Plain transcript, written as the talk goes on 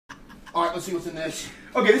All right, let's see what's in this.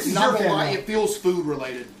 Okay, this is Not your gonna lie, fan it feels food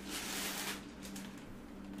related.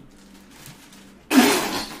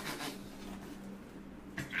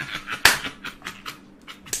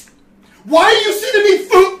 Why are you sending me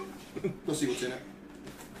food? Let's see what's in it.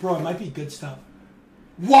 Bro, it might be good stuff.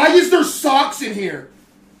 Why is there socks in here?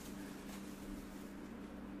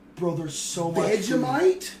 Bro, there's so much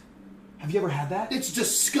Vegemite? food. Have you ever had that? It's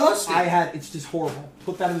disgusting. It's just horrible.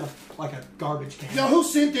 Put that in like a garbage can. Yo, who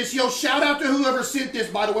sent this? Yo, shout out to whoever sent this,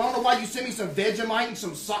 by the way. I don't know why you sent me some Vegemite and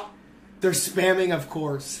some socks. They're spamming, of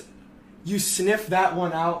course. You sniff that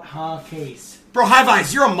one out, huh, Case? Bro, High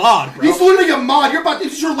Vibes, you're a mod, bro. He's literally a mod.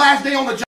 This is your last day on the job.